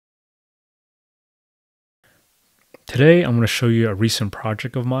Today I'm going to show you a recent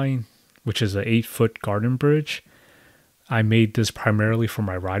project of mine, which is an 8-foot garden bridge. I made this primarily for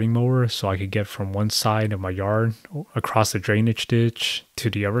my riding mower so I could get from one side of my yard across the drainage ditch to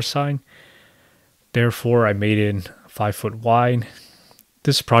the other side. Therefore, I made it 5 foot wide.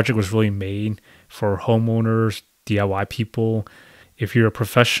 This project was really made for homeowners, DIY people. If you're a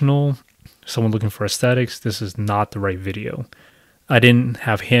professional, someone looking for aesthetics, this is not the right video. I didn't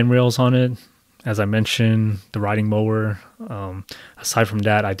have handrails on it. As I mentioned, the riding mower. Aside from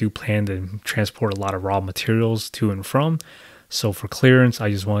that, I do plan to transport a lot of raw materials to and from. So for clearance, I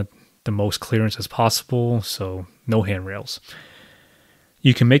just want the most clearance as possible. So no handrails.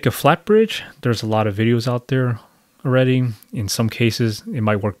 You can make a flat bridge. There's a lot of videos out there already. In some cases, it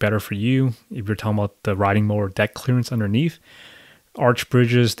might work better for you if you're talking about the riding mower deck clearance underneath. Arch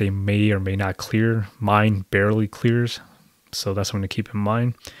bridges, they may or may not clear. Mine barely clears. So that's something to keep in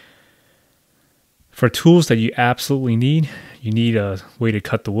mind. For tools that you absolutely need, you need a way to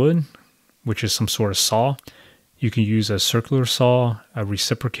cut the wood, which is some sort of saw. You can use a circular saw, a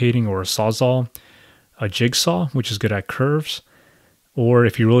reciprocating or a sawzall, a jigsaw, which is good at curves, or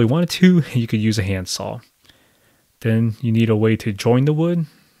if you really wanted to, you could use a handsaw. Then you need a way to join the wood,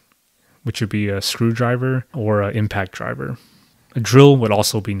 which would be a screwdriver or an impact driver. A drill would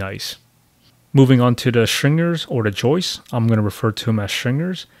also be nice. Moving on to the stringers or the joists, I'm going to refer to them as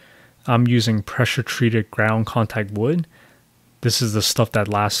stringers. I'm using pressure-treated ground contact wood. This is the stuff that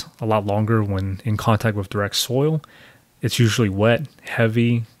lasts a lot longer when in contact with direct soil. It's usually wet,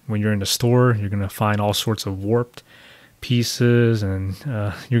 heavy. When you're in the store, you're going to find all sorts of warped pieces, and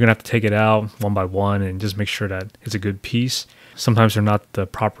you're going to have to take it out one by one and just make sure that it's a good piece. Sometimes they're not the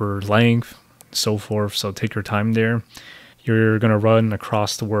proper length, so forth, so take your time there. You're going to run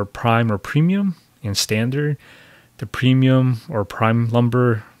across the word prime or premium and standard. The premium or prime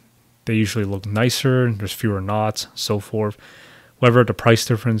lumber, they usually look nicer, there's fewer knots, so forth. Whether the price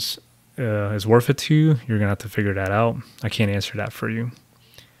difference is worth it to you, you're going to have to figure that out. I can't answer that for you.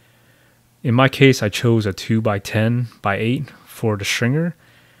 In my case, I chose a 2x10x8 for the stringer.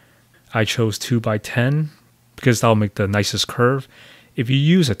 I chose 2x10 because that'll make the nicest curve. If you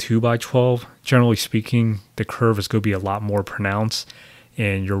use a 2x12, generally speaking, the curve is going to be a lot more pronounced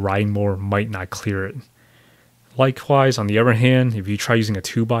and your riding mower might not clear it. Likewise, on the other hand, if you try using a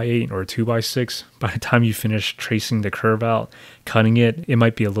 2x8 or a 2x6, by the time you finish tracing the curve out, cutting it, it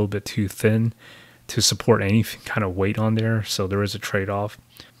might be a little bit too thin to support any kind of weight on there, so there is a trade-off.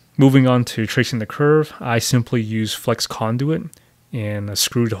 Moving on to tracing the curve, I simply use flex conduit and a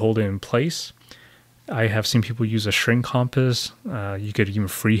screw to hold it in place. I have seen people use a shrink compass. You could even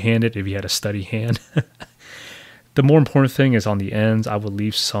freehand it if you had a steady hand. The more important thing is on the ends, I would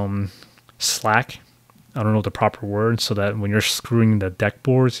leave some slack. I don't know the proper word, so that when you're screwing the deck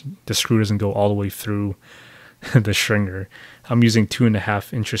boards, the screw doesn't go all the way through the stringer. I'm using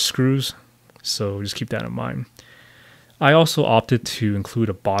 2.5-inch screws, so just keep that in mind. I also opted to include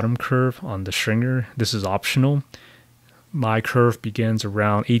a bottom curve on the stringer. This is optional. My curve begins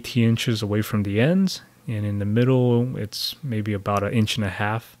around 18 inches away from the ends, and in the middle, it's maybe about 1.5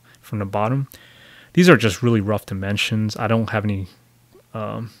 inches from the bottom. These are just really rough dimensions. I don't have any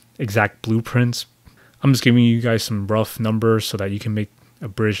exact blueprints. I'm just giving you guys some rough numbers so that you can make a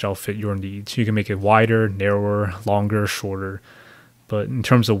bridge that'll fit your needs. You can make it wider, narrower, longer, shorter. But in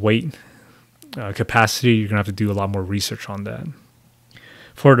terms of weight, capacity, you're going to have to do a lot more research on that.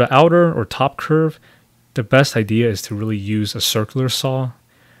 For the outer or top curve, the best idea is to really use a circular saw.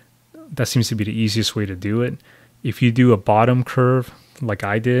 That seems to be the easiest way to do it. If you do a bottom curve like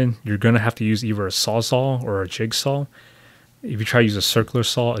I did, you're going to have to use either a sawzall or a jigsaw. If you try to use a circular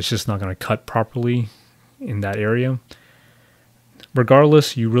saw, it's just not going to cut properly in that area.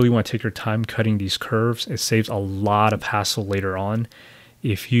 Regardless, you really want to take your time cutting these curves. It saves a lot of hassle later on.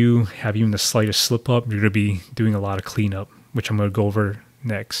 If you have even the slightest slip up, you're going to be doing a lot of cleanup, which I'm going to go over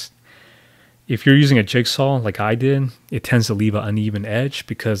next. If you're using a jigsaw like I did, it tends to leave an uneven edge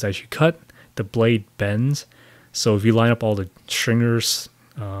because as you cut, the blade bends. So if you line up all the stringers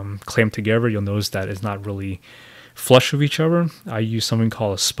clamped together, you'll notice that it's not really flush with each other. I use something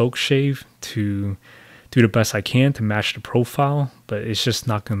called a spoke shave to do the best I can to match the profile, but it's just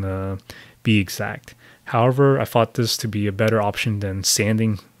not going to be exact. However, I thought this to be a better option than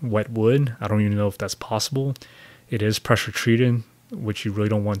sanding wet wood. I don't even know if that's possible. It is pressure treated, which you really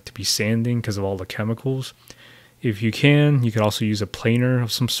don't want to be sanding because of all the chemicals. If you can, you could also use a planer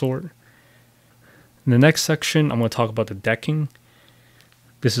of some sort. In the next section, I'm going to talk about the decking.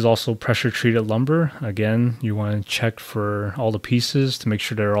 This is also pressure treated lumber. Again, you want to check for all the pieces to make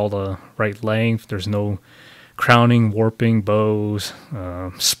sure they're all the right length. There's no crowning, warping, bows,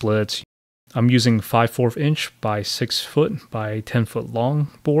 splits. I'm using 5/4 inch by 6 foot by 10 foot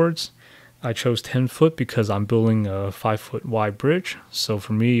long boards. I chose 10 foot because I'm building a 5 foot wide bridge. So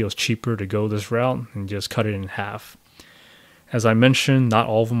for me, it was cheaper to go this route and just cut it in half. As I mentioned, not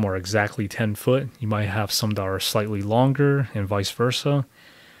all of them are exactly 10 foot. You might have some that are slightly longer and vice versa.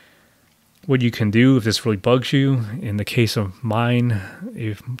 What you can do if this really bugs you, in the case of mine,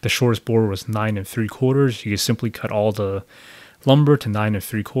 if the shortest board was 9 3/4, you can simply cut all the lumber to 9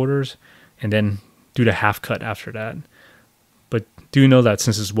 3/4 and then do the half cut after that. But do know that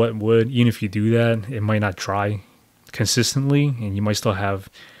since it's wet wood, even if you do that, it might not dry consistently and you might still have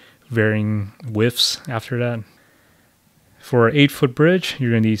varying widths after that. For an 8-foot bridge,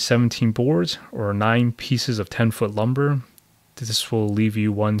 you're going to need 17 boards or 9 pieces of 10-foot lumber. This will leave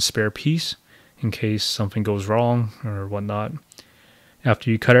you one spare piece in case something goes wrong or whatnot.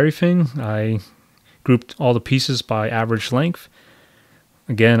 After you cut everything, I grouped all the pieces by average length.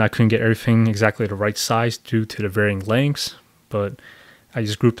 Again, I couldn't get everything exactly the right size due to the varying lengths, but I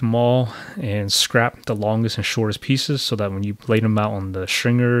just grouped them all and scrapped the longest and shortest pieces so that when you lay them out on the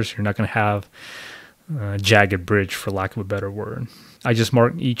stringers, you're not going to have a jagged bridge, for lack of a better word. I just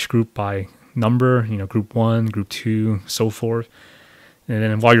marked each group by number, group 1, group 2, so forth. And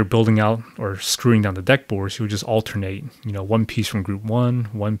then while you're building out or screwing down the deck boards, you would just alternate, one piece from group 1,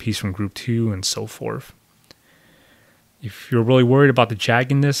 one piece from group 2, and so forth. If you're really worried about the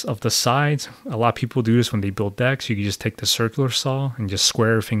jaggedness of the sides, a lot of people do this when they build decks. You can just take the circular saw and just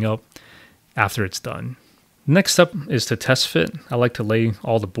square everything up after it's done. Next up is to test fit. I like to lay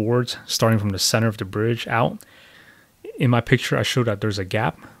all the boards starting from the center of the bridge out. In my picture, I showed that there's a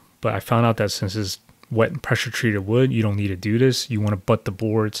gap, but I found out that since it's wet and pressure treated wood, you don't need to do this. You want to butt the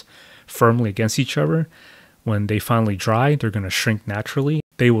boards firmly against each other. When they finally dry, they're going to shrink naturally.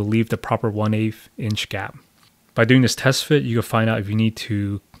 They will leave the proper 1/8 inch gap. By doing this test fit, you can find out if you need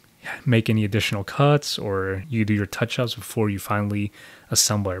to make any additional cuts or you do your touch-ups before you finally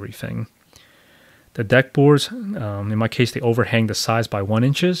assemble everything. The deck boards, in my case, they overhang the sides by 1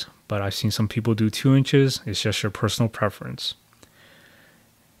 inch, but I've seen some people do 2 inches. It's just your personal preference.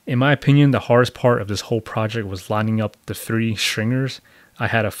 In my opinion, the hardest part of this whole project was lining up the 3 stringers. I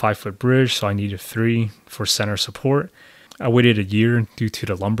had a 5-foot bridge, so I needed 3 for center support. I waited a year due to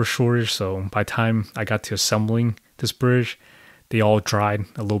the lumber shortage, so by the time I got to assembling this bridge, they all dried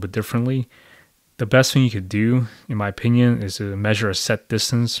a little bit differently. The best thing you could do, in my opinion, is to measure a set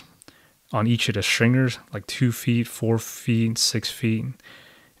distance on each of the stringers, like 2 feet, 4 feet, 6 feet.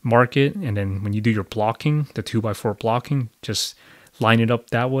 Mark it, and then when you do your blocking, the 2x4 blocking, just line it up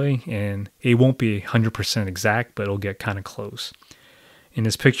that way, and it won't be 100% exact, but it'll get kind of close. In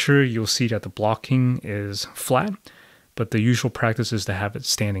this picture, you'll see that the blocking is flat, but the usual practice is to have it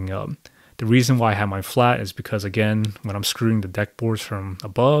standing up. The reason why I have mine flat is because, again, when I'm screwing the deck boards from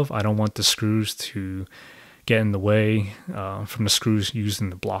above, I don't want the screws to get in the way from the screws used in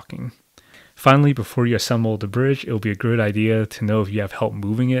the blocking. Finally, before you assemble the bridge, it'll be a good idea to know if you have help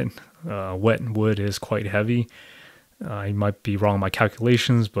moving it. Wet wood is quite heavy. I might be wrong in my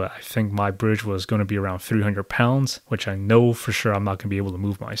calculations, but I think my bridge was going to be around 300 pounds, which I know for sure I'm not going to be able to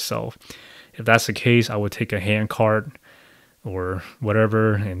move myself. If that's the case, I would take a hand cart or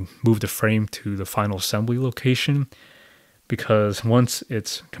whatever and move the frame to the final assembly location, because once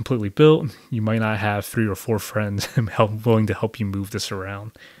it's completely built, you might not have 3 or 4 friends willing to help you move this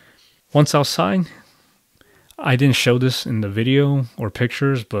around. Once outside, I didn't show this in the video or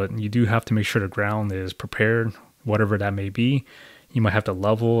pictures, but you do have to make sure the ground is prepared, whatever that may be. You might have to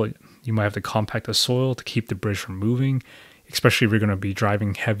level, you might have to compact the soil to keep the bridge from moving, especially if you're going to be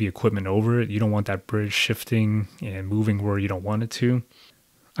driving heavy equipment over it. You don't want that bridge shifting and moving where you don't want it to.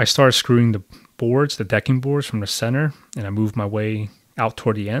 I started screwing the boards, the decking boards, from the center, and I moved my way out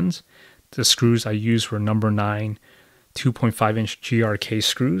toward the ends. The screws I used were number 9 2.5 inch GRK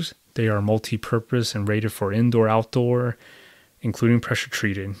screws. They are multi-purpose and rated for indoor, outdoor, including pressure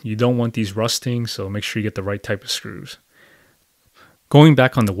treated. You don't want these rusting, so make sure you get the right type of screws. Going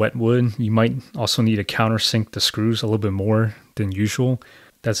back on the wet wood, you might also need to countersink the screws a little bit more than usual.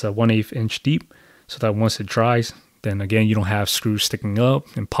 That's a 1/8 inch deep, so that once it dries, then again, you don't have screws sticking up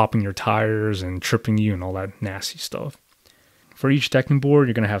and popping your tires and tripping you and all that nasty stuff. For each decking board,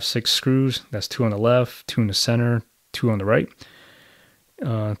 you're going to have 6 screws. That's 2 on the left, 2 in the center, 2 on the right.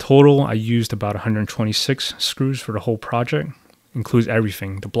 Total, I used about 126 screws for the whole project. Includes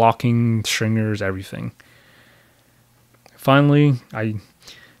everything, the blocking, stringers, everything. Finally, I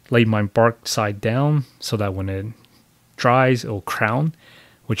laid my bark side down so that when it dries, it'll crown,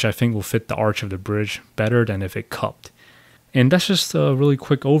 which I think will fit the arch of the bridge better than if it cupped. And that's just a really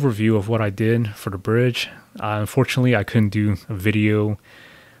quick overview of what I did for the bridge. Unfortunately, I couldn't do a video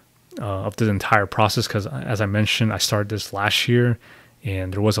of the entire process, because as I mentioned, I started this last year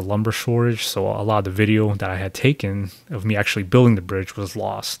and there was a lumber shortage, so a lot of the video that I had taken of me actually building the bridge was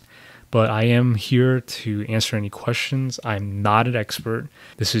lost. But I am here to answer any questions. I'm not an expert.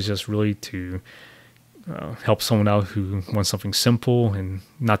 This is just really to help someone out who wants something simple and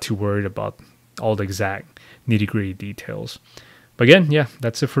not too worried about all the exact nitty-gritty details. But again, yeah,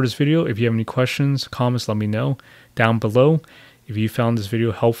 that's it for this video. If you have any questions, comments, let me know down below. If you found this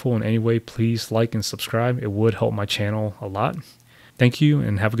video helpful in any way, please like and subscribe. It would help my channel a lot. Thank you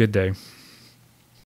and have a good day.